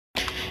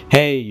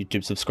Hey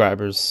YouTube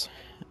subscribers,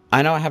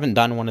 I know I haven't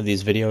done one of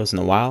these videos in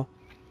a while,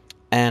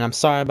 and I'm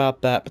sorry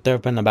about that, but there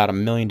have been about a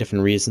million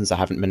different reasons I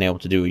haven't been able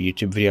to do a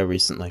YouTube video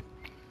recently.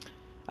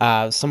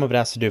 Some of it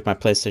has to do with my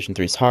PlayStation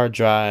 3's hard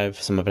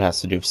drive, some of it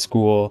has to do with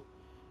school.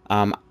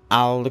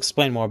 I'll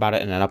explain more about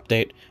it in an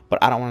update, but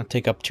I don't want to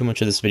take up too much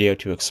of this video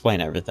to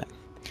explain everything.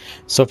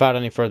 So without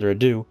any further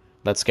ado,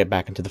 let's get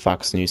back into the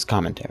Fox News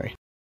commentary.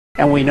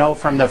 And we know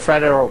from the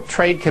Federal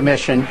Trade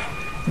Commission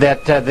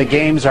that the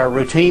games are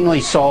routinely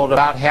sold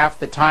about half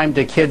the time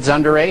to kids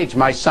underage.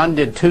 My son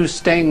did 2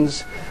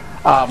 stings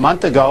a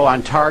month ago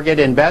on Target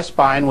and Best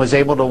Buy and was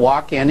able to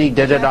walk in. He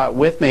did it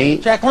with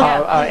me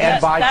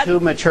and buy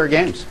 2 mature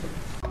games.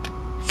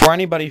 For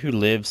anybody who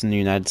lives in the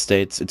United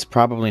States, it's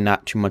probably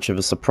not too much of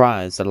a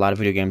surprise that a lot of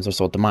video games are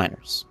sold to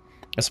minors.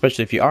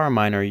 Especially if you are a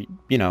minor,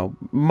 you know,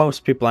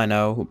 most people I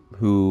know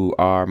who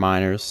are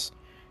minors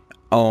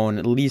own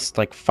at least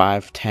like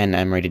 5-10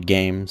 M-rated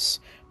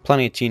games,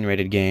 plenty of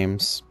teen-rated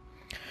games.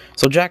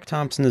 So Jack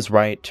Thompson is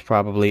right,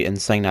 probably, in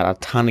saying that a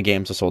ton of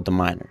games are sold to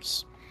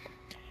minors.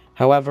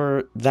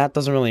 However, that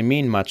doesn't really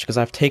mean much, because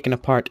I've taken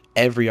apart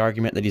every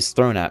argument that he's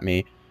thrown at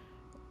me,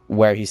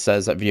 where he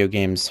says that video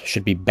games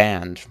should be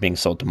banned from being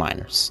sold to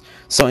minors.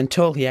 So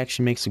until he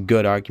actually makes a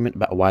good argument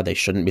about why they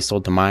shouldn't be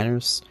sold to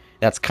minors,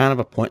 that's kind of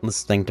a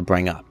pointless thing to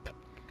bring up.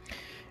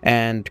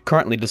 And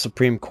currently the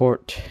Supreme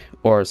Court,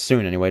 or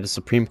soon anyway, the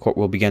Supreme Court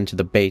will begin to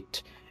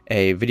debate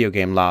a video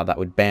game law that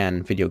would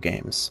ban video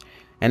games.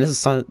 And this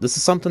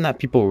is something that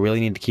people really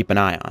need to keep an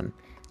eye on.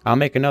 I'll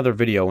make another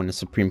video when the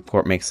Supreme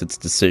Court makes its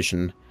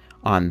decision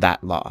on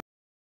that law.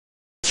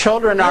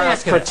 Children are a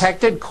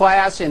protected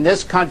class in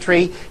this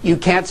country. You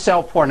can't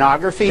sell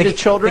pornography to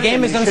children. The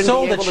game is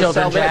unsold to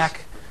children,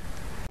 Jack.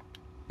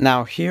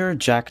 Now here,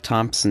 Jack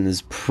Thompson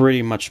is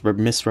pretty much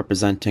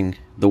misrepresenting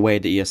the way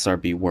the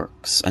ESRB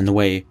works, and the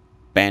way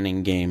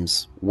banning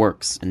games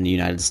works in the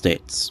United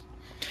States.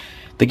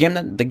 The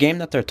game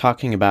that they're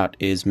talking about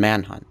is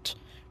Manhunt,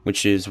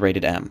 which is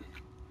rated M.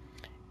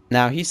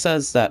 Now, he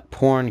says that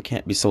porn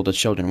can't be sold to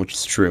children, which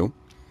is true,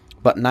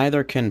 but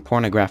neither can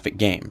pornographic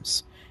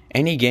games.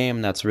 Any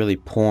game that's really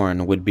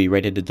porn would be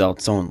rated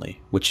adults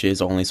only, which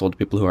is only sold to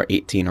people who are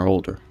 18 or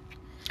older.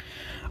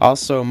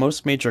 Also,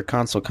 most major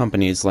console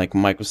companies like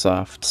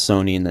Microsoft,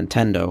 Sony, and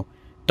Nintendo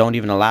don't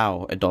even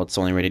allow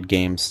adults-only rated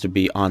games to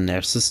be on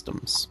their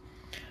systems.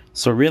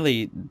 So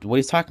really, what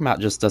he's talking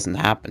about just doesn't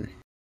happen.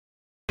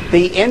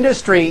 The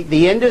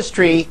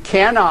industry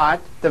cannot,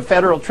 the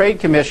Federal Trade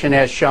Commission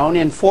has shown,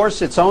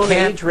 enforce its own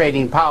age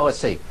rating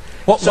policy.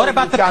 Well, so what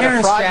about the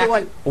parents,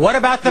 Jack? What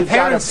about the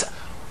parents?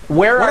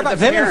 What about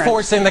them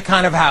enforcing the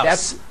kind of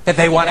house that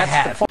they want to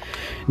have?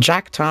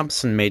 Jack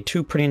Thompson made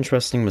 2 pretty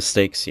interesting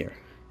mistakes here,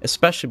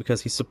 especially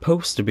because he's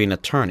supposed to be an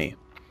attorney.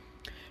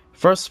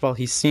 First of all,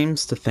 he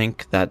seems to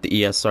think that the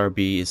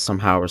ESRB is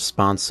somehow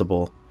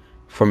responsible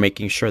for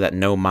making sure that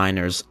no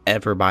minors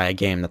ever buy a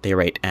game that they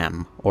rate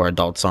M, or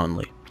adults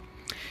only.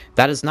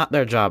 That is not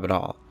their job at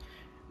all.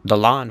 The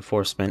law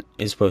enforcement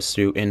is supposed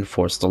to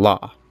enforce the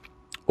law.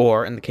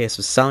 Or, in the case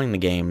of selling the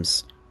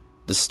games,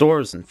 the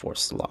stores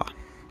enforce the law.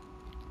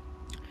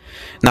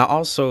 Now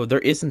also, there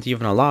isn't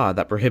even a law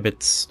that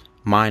prohibits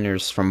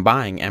minors from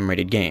buying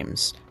M-rated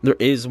games. There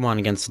is one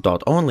against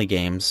adult-only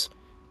games,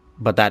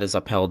 but that is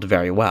upheld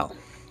very well.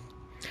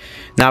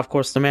 Now, of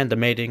course, the man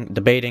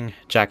debating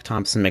Jack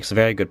Thompson makes a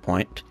very good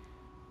point.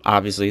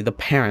 Obviously, the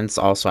parents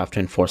also have to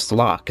enforce the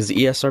law, because the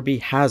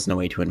ESRB has no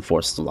way to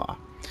enforce the law.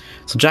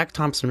 So Jack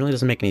Thompson really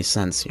doesn't make any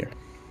sense here.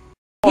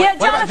 Yeah,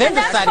 Jonathan,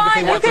 that's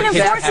fine. You can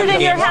enforce it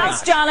in your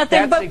house,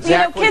 Jonathan, but you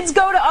know, kids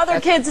go to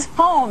other kids'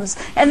 homes,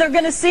 and they're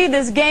going to see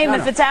this game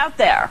if it's out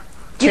there.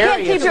 You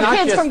can't keep your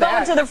kids from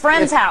going to their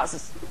friends'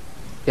 houses.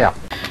 Yeah.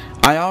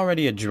 I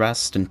already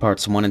addressed in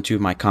parts 1 and 2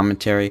 of my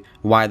commentary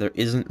why there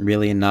isn't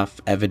really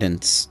enough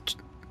evidence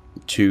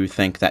to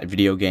think that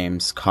video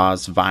games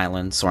cause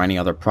violence or any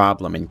other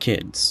problem in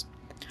kids.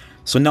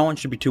 So no one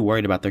should be too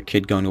worried about their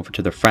kid going over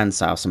to their friend's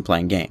house and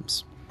playing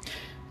games.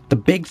 The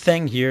big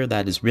thing here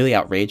that is really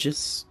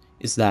outrageous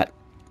is that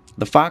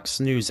the Fox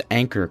News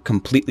anchor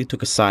completely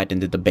took a side in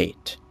the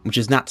debate, which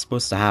is not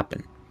supposed to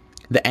happen.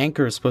 The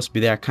anchor is supposed to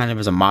be there kind of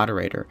as a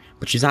moderator,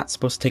 but she's not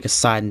supposed to take a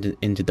side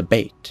into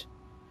debate.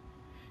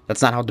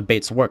 That's not how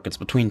debates work. It's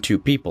between 2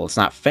 people. It's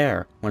not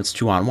fair when it's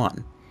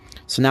 2-on-1.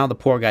 So now the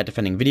poor guy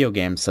defending video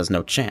games has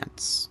no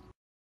chance.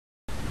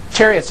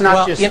 Terry, it's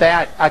not just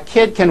that. A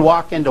kid can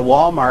walk into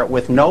Walmart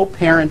with no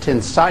parent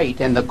in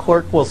sight, and the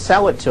clerk will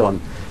sell it to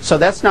him. So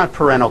that's not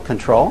parental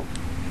control.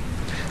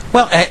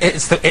 Well,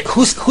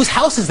 whose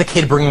house is the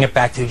kid bringing it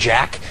back to,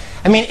 Jack?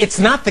 I mean, it's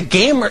not the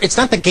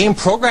game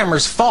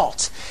programmer's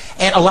fault.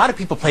 And a lot of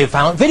people play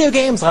violent video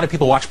games, a lot of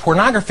people watch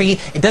pornography.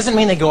 It doesn't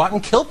mean they go out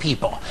and kill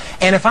people.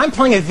 And if I'm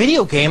playing a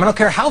video game, I don't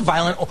care how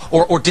violent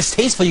or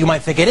distasteful you might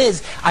think it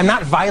is, I'm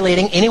not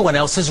violating anyone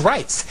else's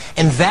rights.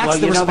 And that's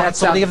the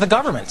responsibility of the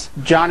government.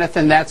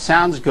 Jonathan, that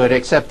sounds good,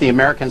 except the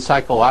American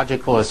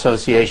Psychological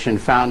Association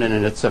found in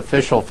its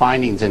official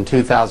findings in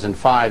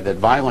 2005 that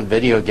violent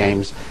video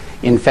games,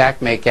 in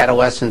fact, make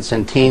adolescents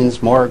and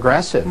teens more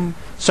aggressive.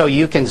 So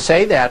you can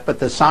say that, but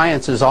the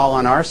science is all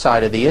on our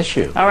side of the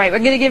issue. All right, we're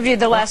going to give you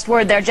the last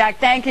word there, Jack.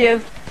 Thank you.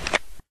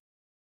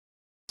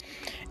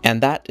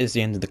 And that is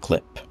the end of the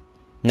clip.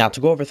 Now,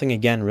 to go over everything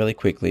again really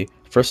quickly,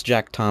 first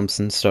Jack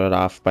Thompson started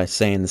off by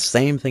saying the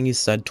same thing he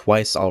said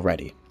twice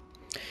already.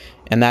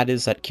 And that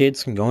is that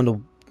kids can go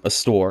into a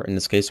store, in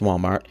this case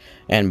Walmart,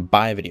 and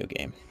buy a video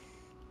game.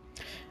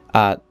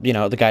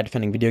 The guy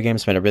defending video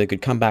games made a really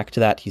good comeback to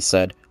that. He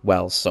said,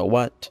 well, so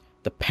what?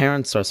 The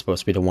parents are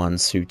supposed to be the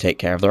ones who take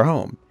care of their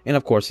home. And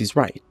of course he's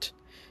right.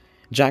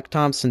 Jack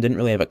Thompson didn't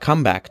really have a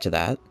comeback to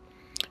that,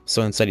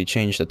 so instead he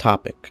changed the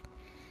topic.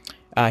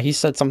 He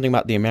said something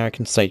about the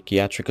American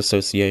Psychiatric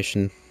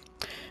Association,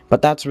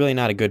 but that's really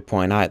not a good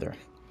point either.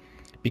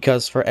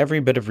 Because for every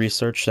bit of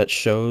research that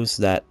shows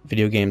that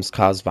video games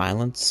cause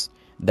violence,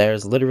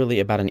 there's literally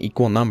about an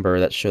equal number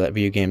that show that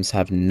video games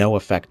have no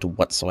effect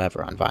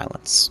whatsoever on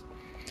violence.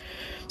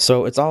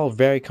 So it's all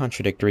very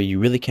contradictory. You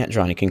really can't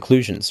draw any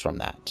conclusions from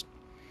that.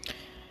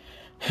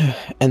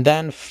 And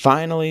then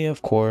finally,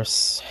 of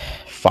course,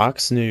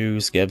 Fox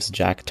News gives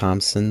Jack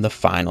Thompson the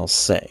final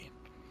say.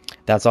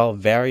 That's all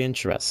very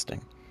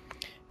interesting,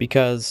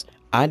 because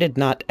I did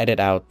not edit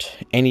out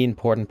any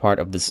important part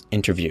of this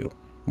interview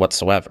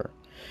whatsoever.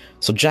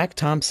 So Jack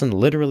Thompson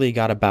literally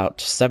got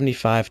about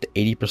 75 to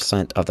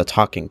 80% of the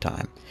talking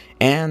time,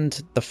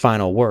 and the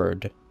final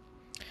word.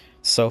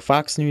 So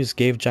Fox News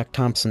gave Jack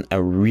Thompson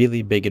a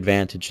really big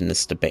advantage in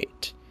this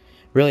debate.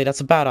 Really, that's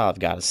about all I've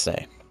got to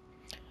say.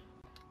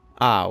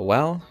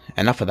 Well,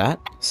 enough of that.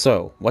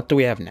 So, what do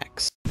we have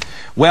next?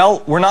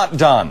 Well, we're not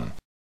done.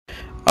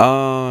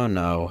 Oh,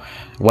 no.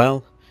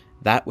 Well,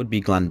 that would be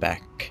Glenn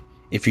Beck.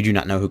 If you do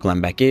not know who Glenn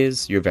Beck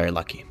is, you're very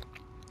lucky.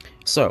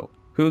 So,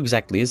 who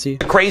exactly is he?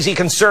 A crazy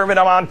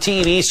conservative on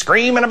TV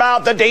screaming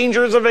about the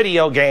dangers of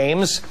video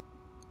games.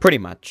 Pretty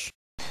much.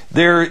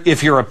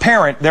 If you're a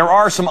parent, there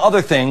are some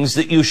other things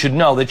that you should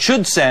know that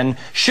should send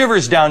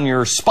shivers down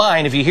your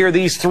spine if you hear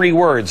these three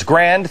words: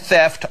 Grand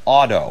Theft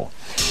Auto.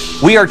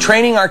 We are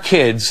training our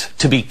kids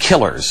to be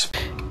killers.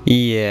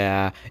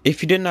 Yeah,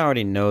 if you didn't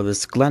already know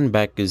this, Glenn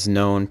Beck is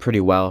known pretty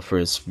well for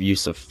his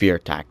use of fear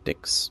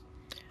tactics.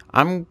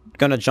 I'm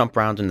gonna jump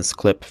around in this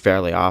clip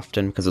fairly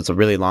often because it's a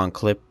really long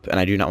clip and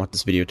I do not want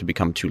this video to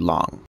become too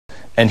long.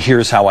 And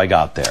here's how I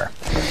got there.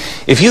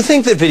 If you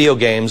think that video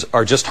games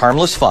are just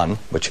harmless fun,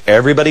 which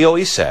everybody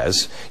always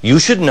says, you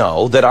should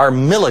know that our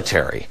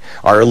military,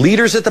 our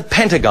leaders at the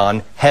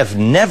Pentagon, have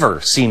never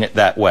seen it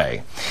that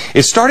way.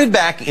 It started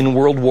back in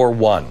World War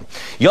I.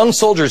 Young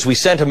soldiers, we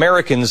sent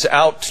Americans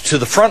out to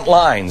the front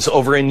lines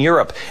over in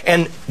Europe,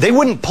 and they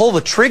wouldn't pull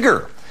the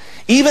trigger.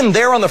 Even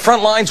there on the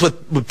front lines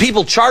with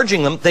people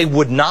charging them, they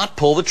would not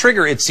pull the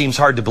trigger. It seems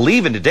hard to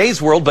believe in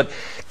today's world, but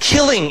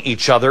killing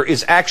each other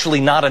is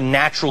actually not a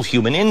natural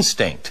human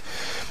instinct.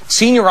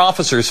 Senior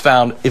officers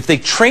found if they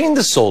trained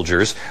the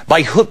soldiers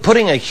by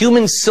putting a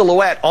human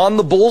silhouette on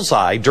the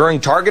bullseye during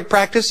target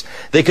practice,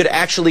 they could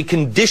actually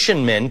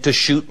condition men to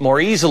shoot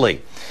more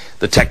easily.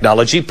 The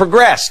technology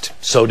progressed.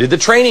 So did the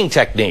training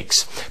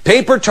techniques.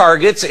 Paper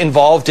targets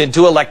evolved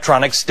into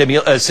electronic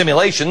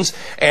simulations,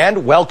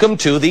 and welcome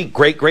to the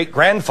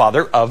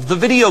great-great-grandfather of the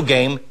video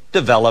game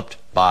developed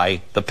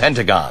by the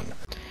Pentagon.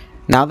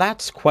 Now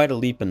that's quite a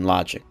leap in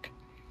logic.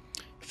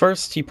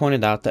 First, he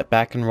pointed out that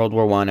back in World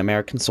War I,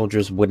 American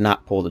soldiers would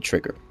not pull the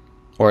trigger.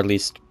 Or at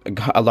least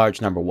a large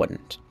number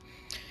wouldn't.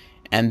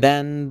 And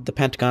then the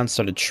Pentagon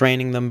started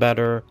training them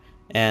better,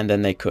 and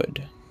then they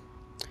could.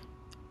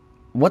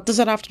 What does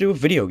that have to do with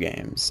video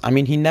games? I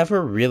mean, he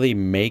never really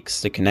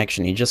makes the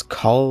connection. He just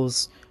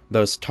calls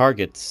those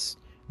targets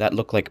that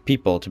look like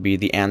people to be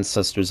the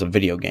ancestors of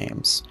video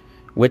games,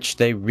 which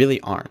they really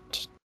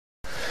aren't.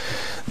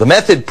 The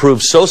method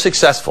proved so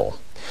successful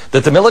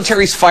that the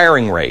military's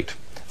firing rate,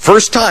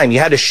 first time you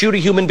had to shoot a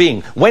human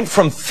being, went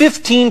from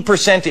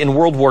 15% in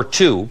World War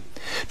II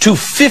to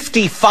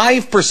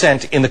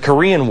 55% in the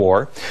Korean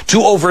War,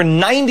 to over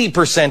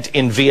 90%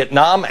 in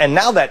Vietnam, and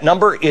now that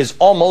number is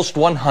almost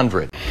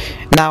 100.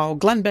 Now,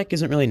 Glenn Beck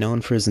isn't really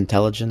known for his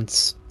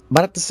intelligence,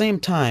 but at the same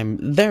time,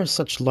 there are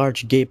such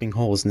large gaping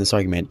holes in this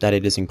argument that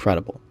it is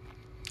incredible.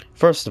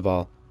 First of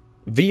all,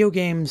 video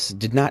games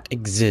did not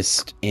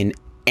exist in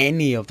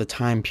any of the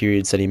time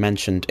periods that he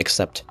mentioned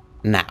except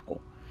now.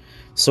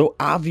 So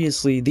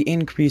obviously, the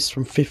increase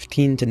from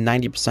 15 to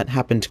 90%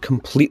 happened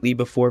completely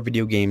before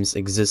video games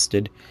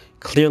existed.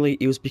 Clearly,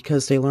 it was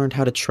because they learned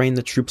how to train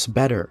the troops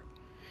better.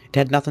 It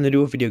had nothing to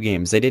do with video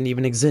games. They didn't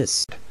even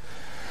exist.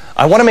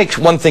 I want to make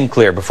one thing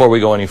clear before we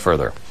go any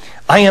further.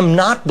 I am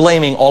not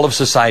blaming all of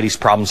society's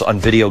problems on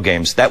video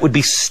games. That would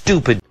be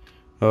stupid.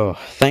 Oh,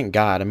 thank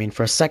God. I mean,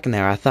 for a second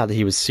there, I thought that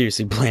he was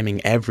seriously blaming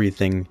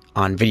everything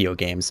on video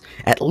games.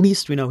 At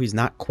least we know he's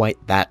not quite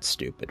that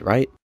stupid,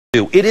 right?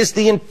 It is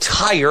the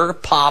entire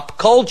pop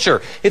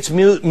culture. It's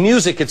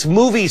music, it's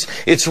movies,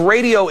 it's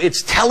radio,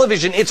 it's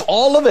television, it's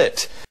all of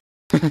it.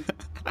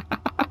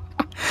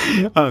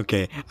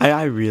 Okay,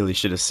 I really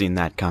should have seen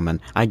that coming.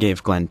 I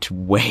gave Glenn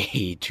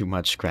way too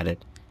much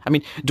credit. I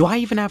mean, do I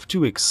even have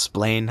to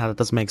explain how that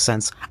doesn't make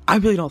sense? I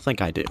really don't think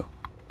I do.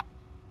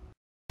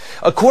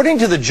 According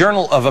to the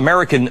Journal of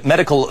American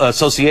Medical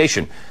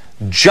Association,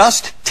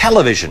 just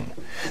television,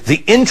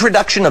 the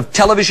introduction of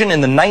television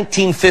in the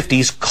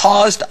 1950s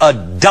caused a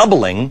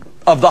doubling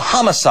of the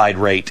homicide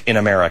rate in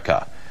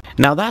America.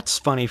 Now that's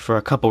funny for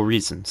a couple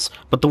reasons,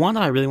 but the one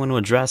that I really want to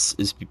address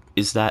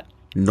is that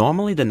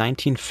normally the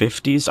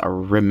 1950s are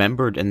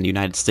remembered in the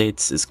United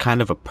States as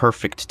kind of a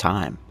perfect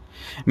time.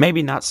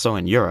 Maybe not so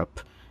in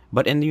Europe,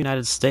 but in the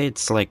United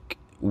States, like,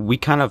 we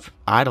kind of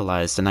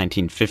idolize the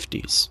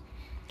 1950s.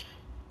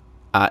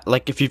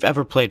 Like, if you've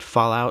ever played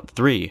Fallout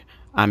 3,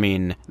 I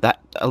mean,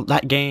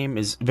 that game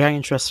is very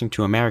interesting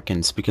to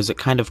Americans because it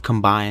kind of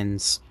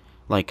combines,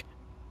 like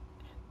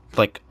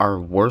our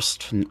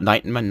worst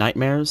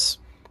nightmares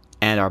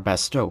and our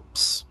best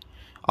hopes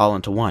all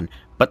into one.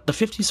 But the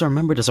 50s are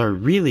remembered as a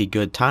really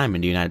good time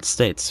in the United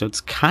States, so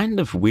it's kind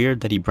of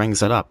weird that he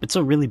brings that up. It's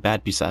a really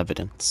bad piece of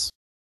evidence.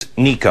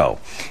 Nico.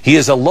 He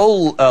is a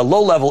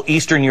low-level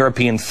Eastern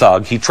European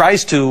thug. He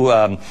tries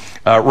to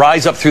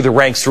rise up through the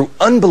ranks through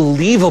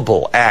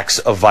unbelievable acts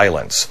of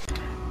violence.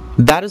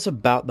 That is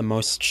about the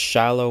most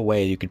shallow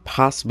way you could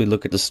possibly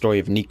look at the story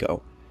of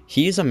Nico.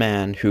 He is a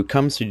man who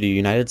comes to the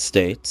United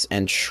States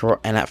and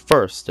at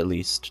first, at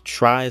least,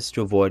 tries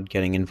to avoid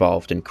getting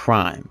involved in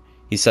crime.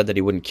 He said that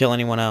he wouldn't kill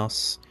anyone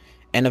else,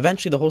 and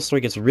eventually the whole story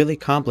gets really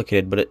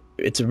complicated, but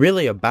it's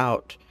really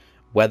about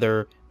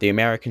whether the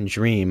American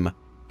dream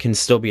can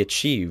still be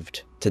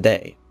achieved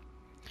today.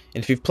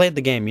 And if you've played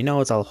the game, you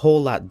know it's a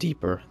whole lot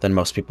deeper than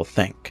most people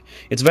think.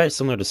 It's very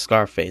similar to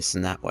Scarface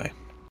in that way.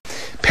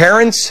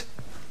 Parents,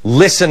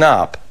 listen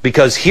up,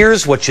 because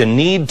here's what you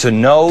need to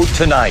know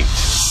tonight.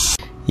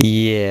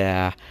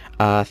 Yeah,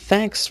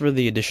 thanks for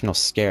the additional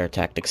scare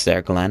tactics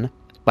there, Glenn.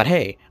 But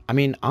hey, I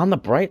mean, on the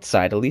bright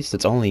side, at least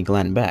it's only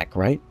Glenn Beck,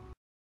 right?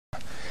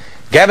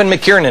 Gavin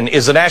McKiernan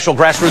is the National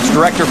Grassroots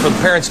Director for the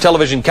Parents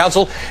Television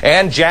Council,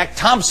 and Jack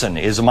Thompson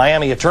is a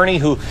Miami attorney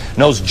who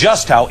knows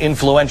just how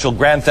influential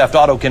Grand Theft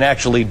Auto can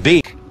actually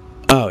be.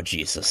 Oh,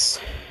 Jesus.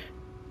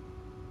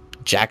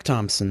 Jack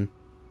Thompson,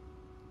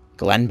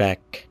 Glenn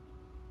Beck,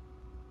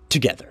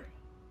 together.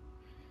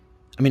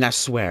 I mean, I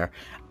swear,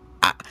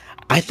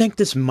 I think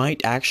this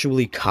might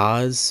actually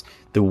cause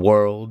the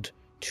world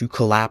to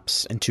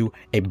collapse into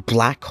a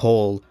black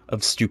hole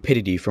of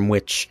stupidity from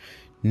which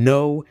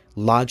no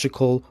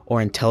logical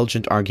or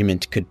intelligent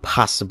argument could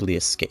possibly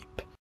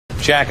escape.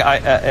 Jack,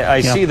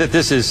 I see that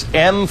this is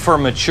M for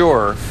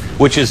mature,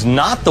 which is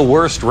not the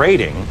worst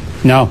rating.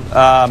 No.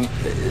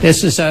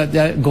 This is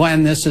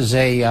Glenn, this is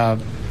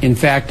in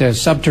fact, a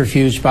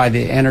subterfuge by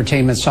the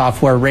Entertainment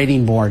Software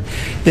Rating Board.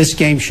 This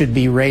game should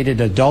be rated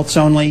adults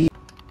only.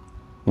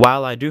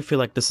 While I do feel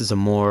like this is a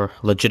more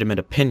legitimate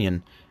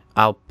opinion,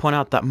 I'll point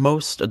out that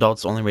most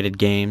adults-only rated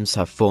games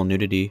have full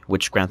nudity,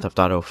 which Grand Theft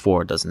Auto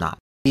 4 does not.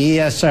 The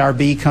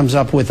ESRB comes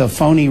up with a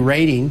phony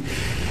rating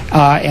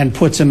and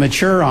puts a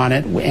mature on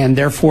it, and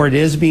therefore it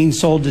is being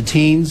sold to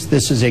teens.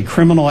 This is a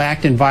criminal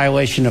act in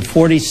violation of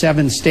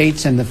 47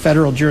 states and the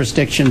federal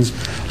jurisdiction's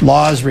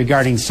laws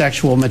regarding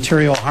sexual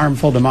material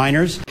harmful to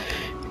minors.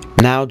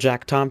 Now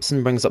Jack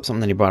Thompson brings up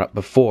something that he brought up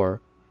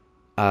before,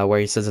 where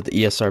he says that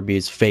the ESRB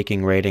is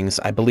faking ratings.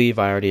 I believe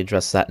I already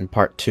addressed that in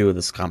part 2 of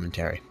this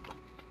commentary.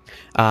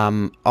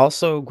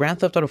 Also,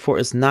 Grand Theft Auto 4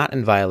 is not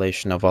in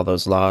violation of all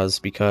those laws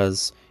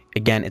because,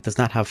 again, it does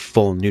not have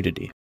full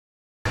nudity.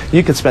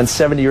 You could spend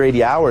 70 or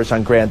 80 hours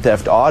on Grand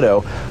Theft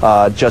Auto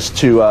just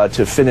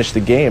to finish the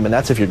game, and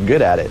that's if you're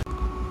good at it.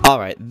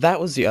 Alright,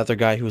 that was the other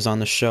guy who was on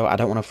the show. I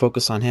don't want to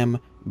focus on him,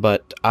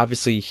 but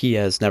obviously he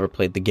has never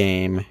played the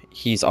game.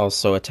 He's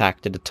also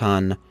attacked it a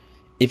ton.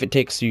 If it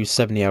takes you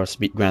 70 hours to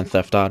beat Grand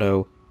Theft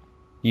Auto,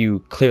 you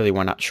clearly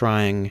were not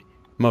trying.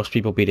 Most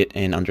people beat it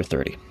in under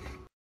 30.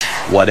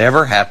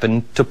 Whatever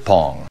happened to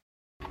Pong?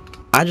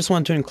 I just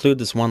wanted to include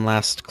this one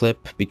last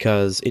clip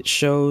because it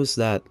shows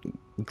that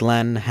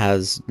Glenn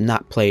has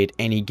not played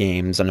any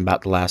games in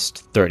about the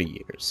last 30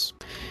 years.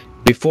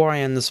 Before I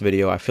end this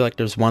video, I feel like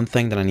there's one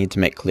thing that I need to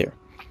make clear.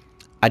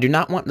 I do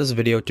not want this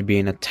video to be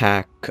an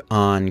attack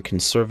on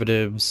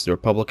conservatives, the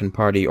Republican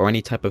Party, or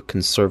any type of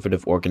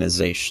conservative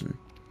organization.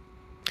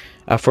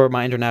 For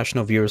my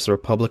international viewers, the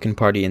Republican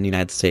Party in the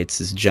United States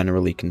is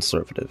generally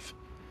conservative.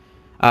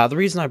 The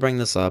reason I bring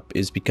this up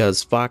is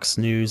because Fox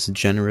News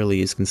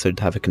generally is considered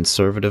to have a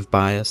conservative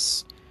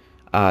bias.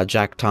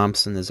 Jack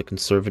Thompson is a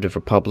conservative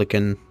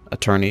Republican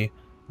attorney,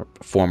 or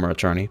former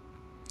attorney,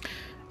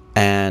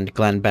 and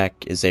Glenn Beck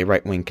is a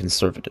right-wing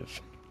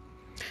conservative.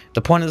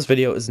 The point of this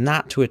video is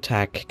not to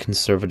attack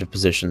conservative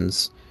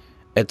positions,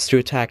 it's to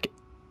attack,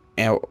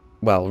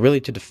 well,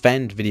 really to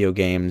defend video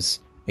games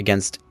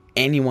against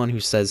anyone who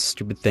says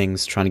stupid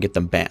things trying to get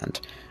them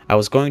banned. I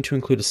was going to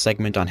include a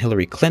segment on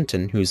Hillary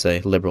Clinton, who's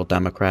a liberal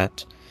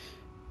Democrat,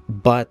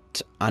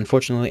 but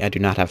unfortunately I do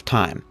not have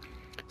time.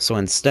 So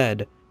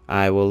instead,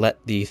 I will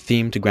let the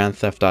theme to Grand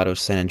Theft Auto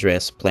San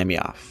Andreas play me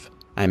off.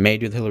 I may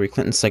do the Hillary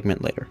Clinton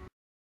segment later.